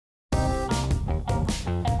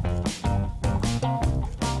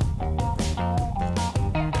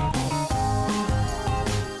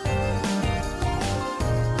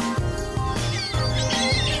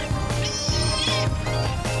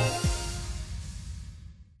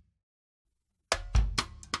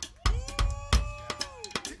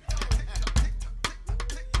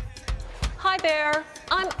there,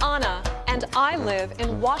 I'm Anna, and I live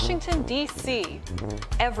in Washington, D.C.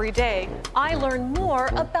 Every day, I learn more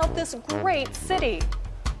about this great city.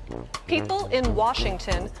 People in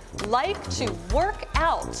Washington like to work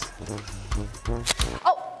out.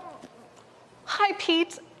 Oh, hi,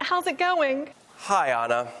 Pete. How's it going? Hi,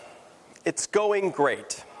 Anna. It's going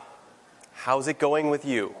great. How's it going with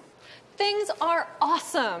you? Things are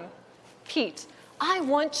awesome. Pete, I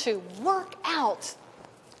want to work out.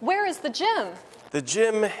 Where is the gym? The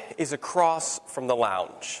gym is across from the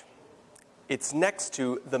lounge. It's next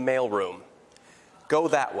to the mailroom. Go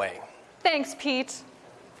that way. Thanks, Pete.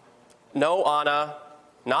 No, Anna,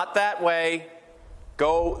 not that way.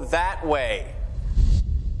 Go that way.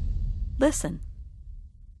 Listen.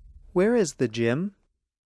 Where is the gym?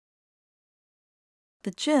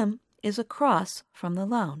 The gym is across from the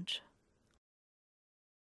lounge.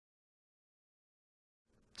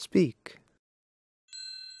 Speak.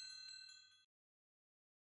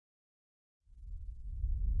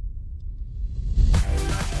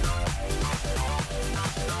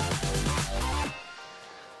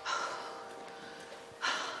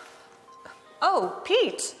 Oh,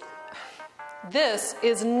 Pete. This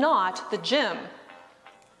is not the gym.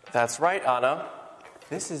 That's right, Anna.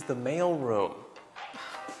 This is the mailroom.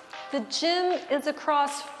 The gym is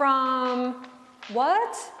across from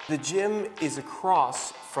what? The gym is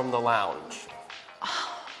across from the lounge.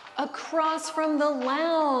 Across from the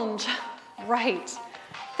lounge. Right.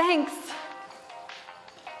 Thanks.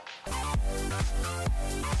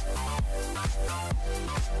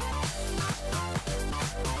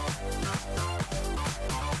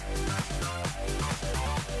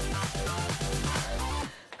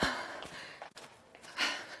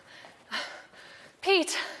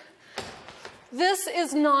 Pete, this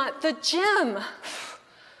is not the gym.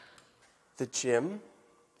 The gym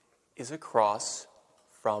is across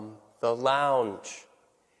from the lounge.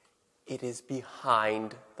 It is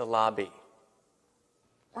behind the lobby.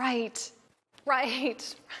 Right.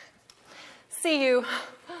 See you.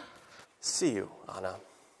 See you, Anna.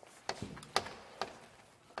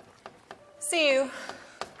 See you.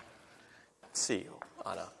 See you,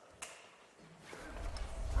 Anna.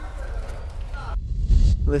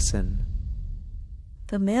 Listen.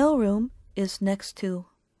 The mailroom is next to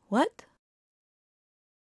what?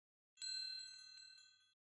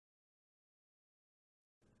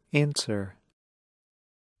 Answer.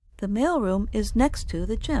 The mailroom is next to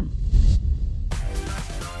the gym.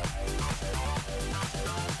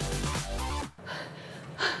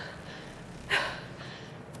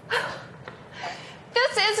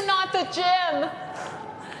 This is not the gym.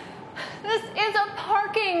 This is a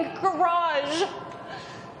parking garage.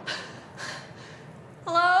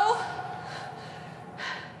 Hello?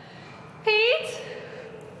 Pete?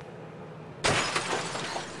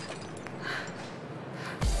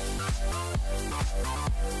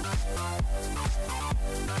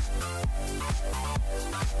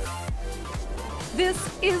 This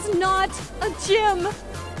is not a gym.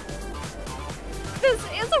 This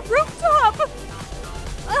is a rooftop.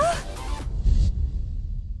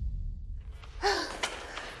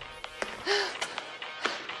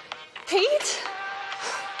 Pete?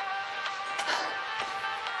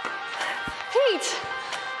 Pete?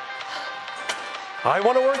 I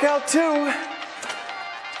want to work out too.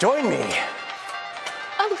 Join me.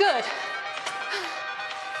 I'm good.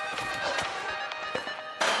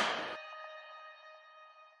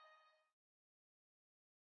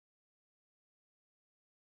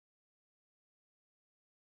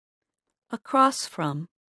 Across from.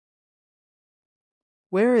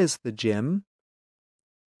 Where is the gym?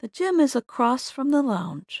 The gym is across from the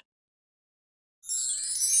lounge.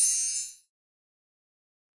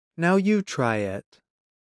 Now you try it.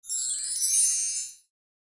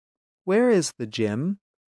 Where is the gym?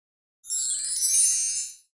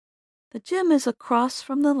 The gym is across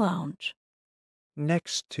from the lounge.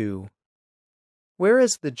 Next to. Where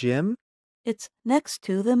is the gym? It's next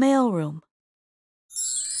to the mailroom.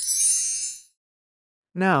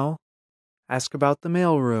 Now, ask about the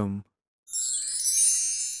mailroom.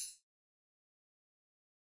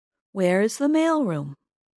 Where is the mailroom?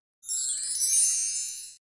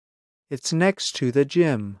 It's next to the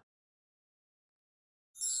gym.